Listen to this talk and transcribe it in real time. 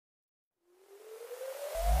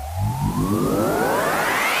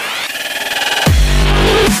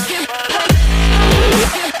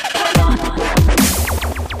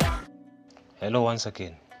Hello once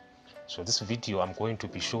again. So this video I'm going to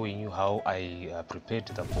be showing you how I prepared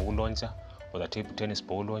the bowl launcher or the table tennis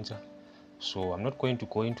bowl launcher. So I'm not going to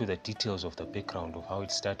go into the details of the background of how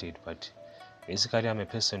it started, but basically I'm a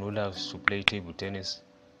person who loves to play table tennis.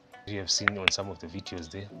 You have seen on some of the videos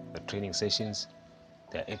there, the training sessions,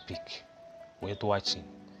 they're epic, worth watching.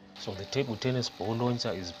 So the table tennis bowl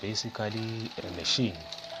launcher is basically a machine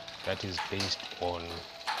that is based on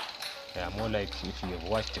more like if you have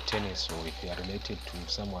watched tennis, or if you are related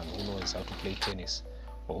to someone who knows how to play tennis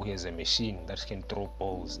or who has a machine that can throw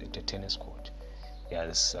balls at a tennis court. Yeah,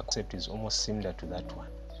 this concept is almost similar to that one.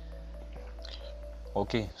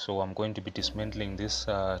 Okay, so I'm going to be dismantling this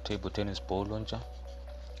table tennis ball launcher.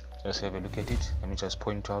 Just have a look at it. Let me just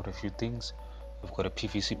point out a few things. We've got a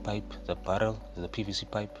PVC pipe. The barrel is the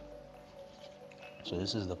PVC pipe. So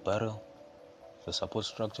this is the barrel, the support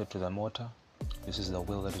structure to the motor. This is the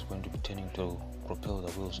wheel that is going to be turning to propel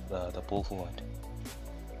the ball forward.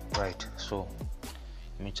 Right, so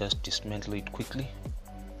let me just dismantle it quickly.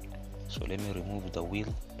 So let me remove the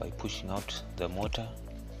wheel by pushing out the motor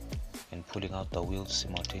and pulling out the wheel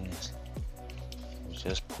simultaneously.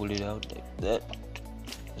 Just pull it out like that.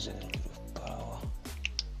 There's a little bit of power,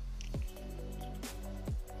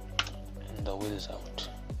 and the wheel is out.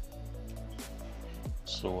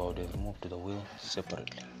 So I would have removed the wheel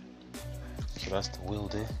separately. So that's the wheel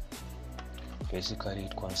there. Basically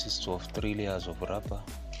it consists of 3 layers of rubber.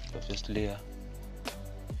 The first layer,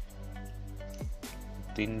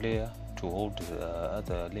 thin layer to hold the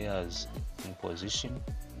other layers in position.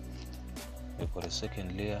 We've got a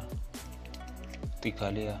second layer,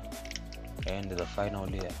 thicker layer, and the final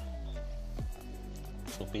layer.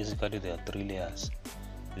 So basically there are 3 layers.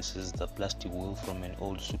 This is the plastic wheel from an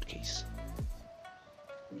old suitcase.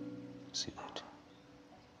 See that?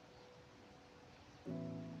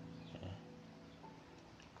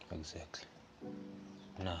 Exactly.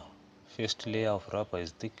 Now, first layer of rubber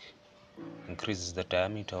is thick, increases the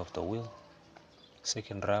diameter of the wheel.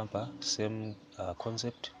 Second rubber, same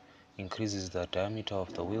concept, increases the diameter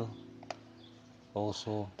of the wheel.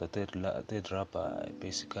 Also, the third rubber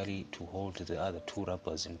basically to hold the other 2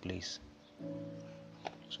 rubbers in place.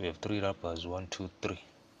 So we have 3 rubbers, 1, 2, 3.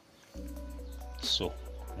 So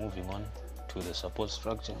moving on to the support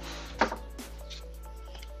structure.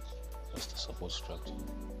 That's the support structure.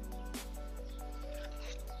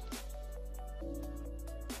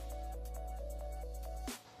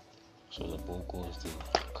 So the ball goes to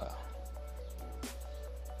the car.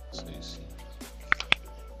 So you see.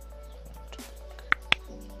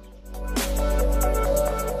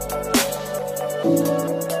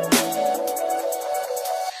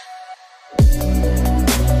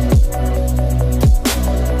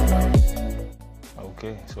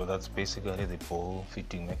 Okay, so that's basically the ball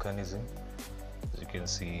fitting mechanism. As you can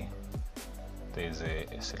see, there's a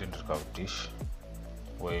cylindrical dish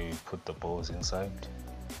where you put the balls inside,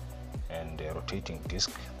 and a rotating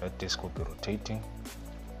disc. That disc will be rotating.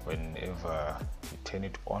 Whenever you turn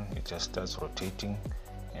it on, it just starts rotating,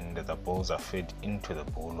 and the balls are fed into the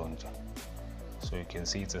ball launcher. So you can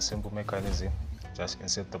see it's a simple mechanism. Just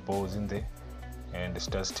insert the balls in there and it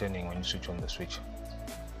starts turning when you switch on the switch.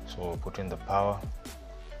 So put in the power,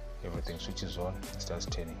 everything switches on, it starts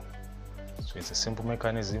turning. So it's a simple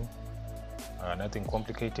mechanism, nothing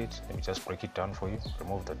complicated. Let me just break it down for you.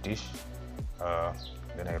 Remove the dish,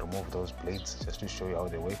 then I remove those blades just to show you how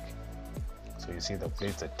they work. So you see the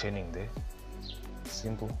blades are turning there.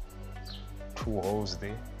 Simple. 2 holes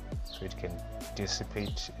there, so it can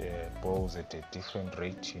dissipate balls at a different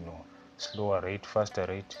rate, slower rate, faster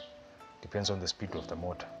rate, depends on the speed of the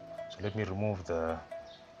motor. So let me remove the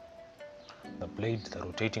blade, the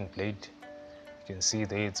rotating blade. You can see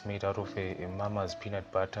there it's made out of a mama's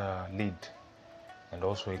peanut butter lid, and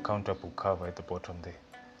also a countable cover at the bottom there.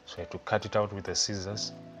 So I had to cut it out with the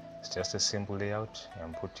scissors. It's just a simple layout,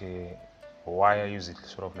 and put a wire, use it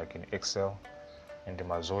sort of like an XL, and the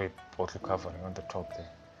Mazoe bottle covering on the top there.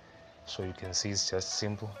 So you can see it's just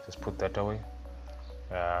simple. Just put that away.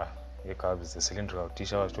 Here comes the cylindrical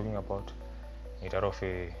dish I was talking about, made out of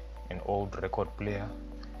an old record player.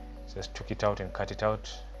 Just took it out and cut it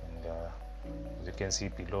out, and as you can see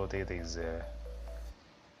below there is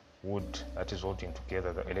wood that is holding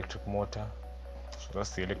together the electric motor. So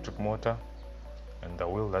that's the electric motor, and the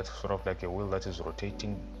wheel, that's sort of like a wheel that is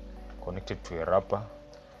rotating, connected to a rubber.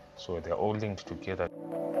 So they're all linked together.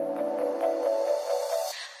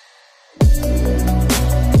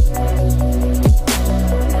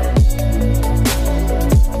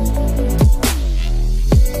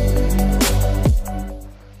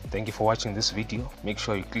 Thank you for watching this video. Make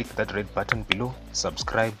sure you click that red button below,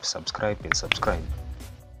 subscribe, and subscribe.